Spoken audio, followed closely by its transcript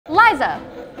Liza,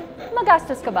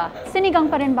 magastos ka ba? Sinigang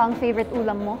pa rin ba ang favorite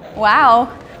ulam mo? Wow,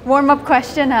 warm-up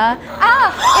question, huh?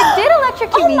 It did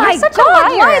electrocute me. You're such a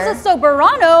liar. Liza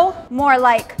Soberano. More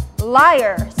like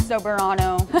liar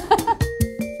Soberano.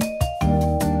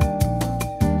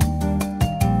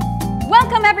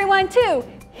 Welcome everyone to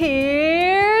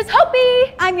Here's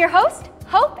Hopi. I'm your host,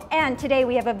 Hope, and today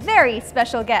we have a very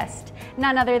special guest.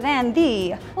 None other than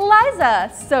the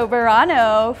Liza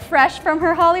Soberano, fresh from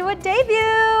her Hollywood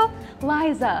debut.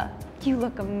 Liza, you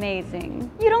look amazing.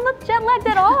 You don't look jet lagged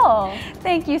at all.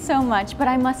 Thank you so much, but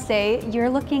I must say, you're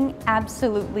looking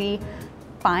absolutely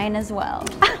fine as well.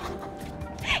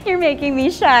 You're making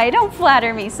me shy. Don't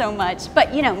flatter me so much,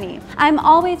 but you know me. I'm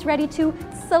always ready to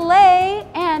slay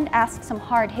and ask some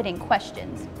hard-hitting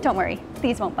questions. Don't worry,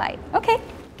 these won't bite. Okay,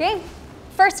 game.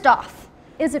 First off,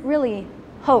 is it really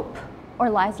Hope or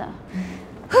Liza?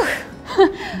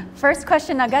 First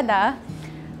question agad.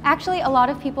 Actually, a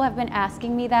lot of people have been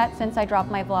asking me that since I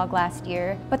dropped my vlog last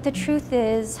year. But the truth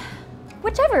is,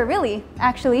 whichever, really.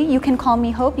 Actually, you can call me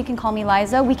Hope, you can call me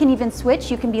Liza. We can even switch.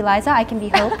 You can be Liza, I can be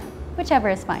Hope. Whichever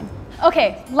is fine.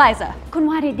 Okay, Liza,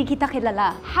 kunwari di kita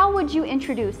kilala, how would you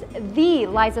introduce the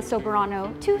Liza Soberano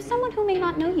to someone who may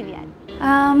not know you yet?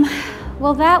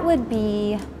 Well, that would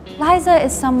be, Liza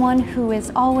is someone who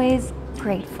is always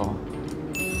grateful.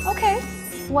 Okay,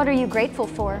 what are you grateful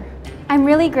for? I'm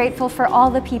really grateful for all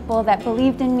the people that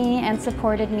believed in me and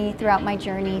supported me throughout my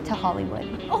journey to Hollywood.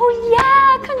 Oh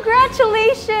yeah,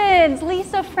 congratulations!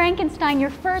 Lisa Frankenstein, your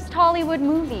first Hollywood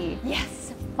movie. Yes.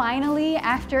 Finally,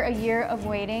 after a year of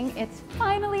waiting, it's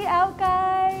finally out,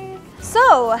 guys.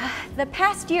 So, the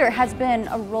past year has been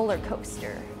a roller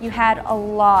coaster. You had a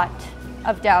lot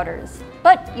of doubters,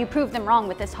 but you proved them wrong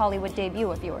with this Hollywood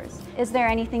debut of yours. Is there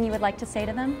anything you would like to say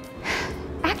to them?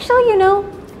 Actually, you know,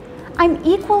 I'm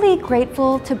equally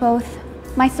grateful to both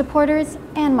my supporters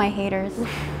and my haters.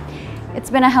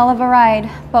 It's been a hell of a ride,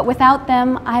 but without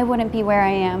them, I wouldn't be where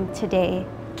I am today,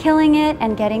 killing it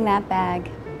and getting that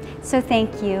bag. So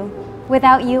thank you.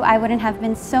 Without you, I wouldn't have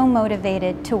been so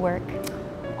motivated to work.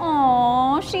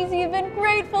 Aww, she's even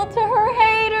grateful to her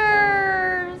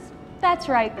haters. That's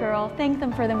right, girl. Thank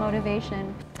them for the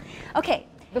motivation. Okay,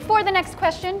 before the next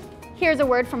question, here's a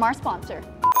word from our sponsor.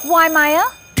 Why, Maya?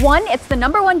 1, it's the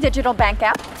 #1 digital bank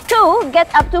app. 2,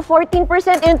 get up to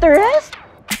 14% interest.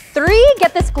 3,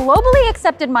 get this globally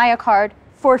accepted Maya card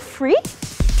for free.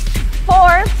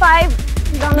 4, 5,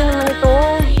 dami naman ito.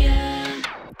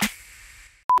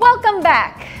 Welcome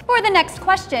back. For the next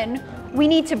question, we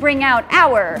need to bring out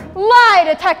our lie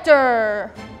detector.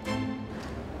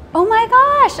 Oh my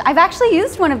gosh, I've actually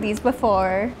used one of these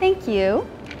before. Thank you.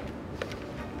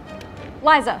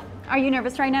 Liza, are you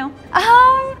nervous right now?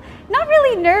 Not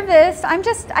really nervous.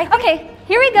 Okay,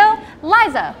 here we go.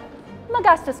 Liza,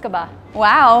 magastos ka ba?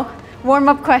 Wow,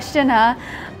 warm-up question, huh?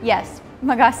 Yes,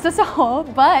 magastos ako,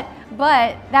 but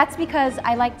that's because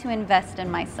I like to invest in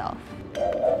myself.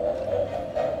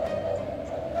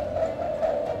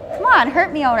 Come on,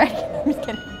 hurt me already. I'm just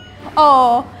kidding.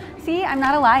 Oh, see, I'm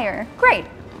not a liar. Great.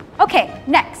 Okay,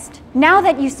 next. Now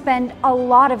that you spend a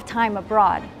lot of time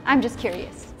abroad, I'm just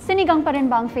curious. Sinigang pa rin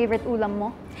ba ang favorite ulam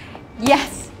mo?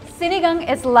 Yes, sinigang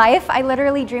is life. I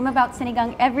literally dream about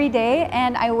sinigang every day,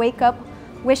 and I wake up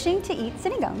wishing to eat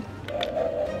sinigang.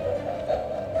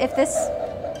 If this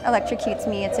electrocutes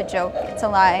me, it's a joke, it's a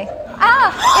lie.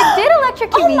 It did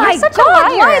electrocute me. You're such a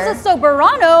liar. Liza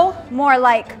Soberano. More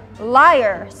like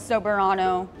liar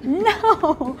Soberano.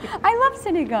 No, I love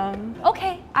sinigang.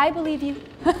 Okay, I believe you.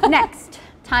 Next,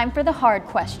 time for the hard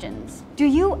questions. Do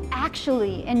you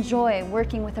actually enjoy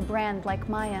working with a brand like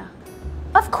Maya?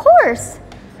 Of course,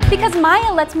 because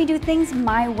Maya lets me do things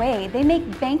my way. They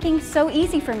make banking so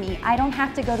easy for me. I don't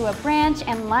have to go to a branch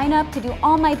and line up to do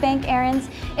all my bank errands.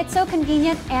 It's so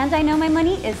convenient, and I know my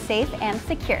money is safe and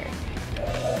secure.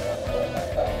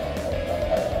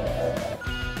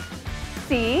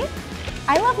 See?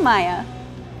 I love Maya.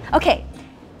 Okay,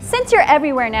 since you're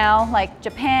everywhere now, like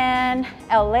Japan,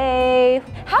 LA,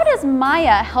 how does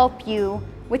Maya help you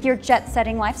with your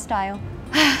jet-setting lifestyle?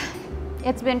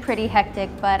 It's been pretty hectic,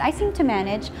 but I seem to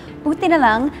manage. Buti na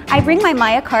lang, I bring my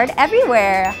Maya card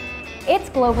everywhere. It's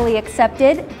globally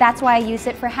accepted. That's why I use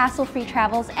it for hassle-free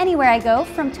travels anywhere I go,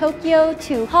 from Tokyo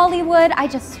to Hollywood. I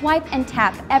just swipe and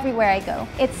tap everywhere I go.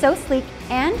 It's so sleek,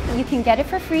 and you can get it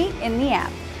for free in the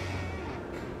app.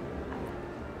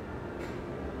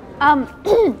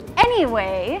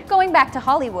 Anyway, going back to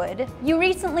Hollywood, you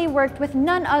recently worked with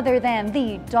none other than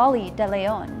the Dolly De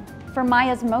Leon for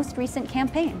Maya's most recent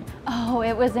campaign. Oh,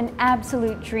 it was an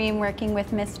absolute dream working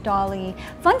with Miss Dolly.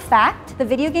 Fun fact, the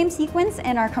video game sequence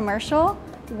in our commercial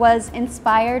was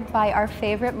inspired by our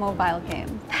favorite mobile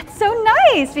game. That's so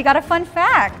nice! We got a fun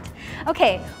fact.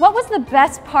 Okay, what was the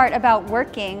best part about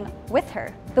working with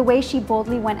her? The way she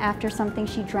boldly went after something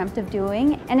she dreamt of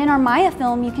doing. And in our Maya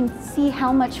film, you can see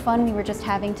how much fun we were just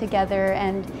having together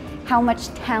and how much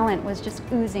talent was just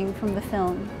oozing from the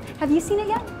film. Have you seen it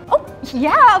yet? Oh,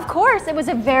 yeah, of course. It was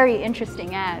a very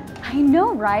interesting ad. I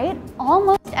know, right?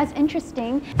 Almost as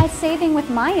interesting as saving with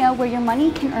Maya, where your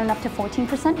money can earn up to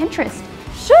 14% interest.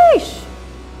 Sheesh!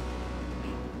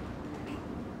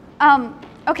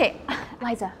 Okay,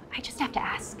 Liza, I just have to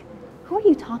ask, who are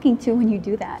you talking to when you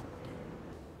do that?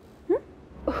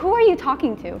 Who are you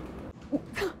talking to?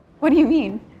 What do you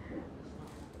mean?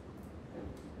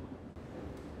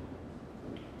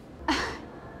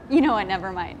 You know what,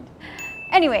 never mind.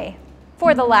 Anyway,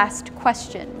 for the last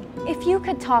question, if you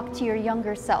could talk to your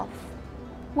younger self,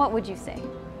 what would you say?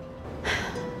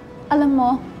 Alam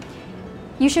mo,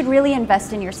 you should really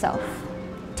invest in yourself.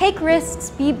 Take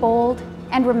risks, be bold,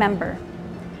 and remember,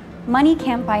 money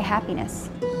can't buy happiness.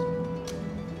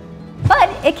 But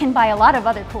it can buy a lot of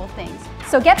other cool things.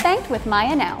 So get banked with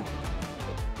Maya now.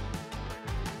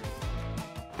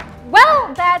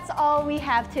 Well, that's all we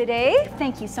have today.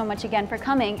 Thank you so much again for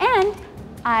coming, and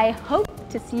I hope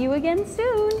to see you again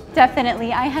soon.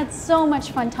 Definitely, I had so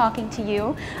much fun talking to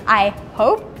you. I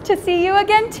hope to see you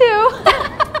again too.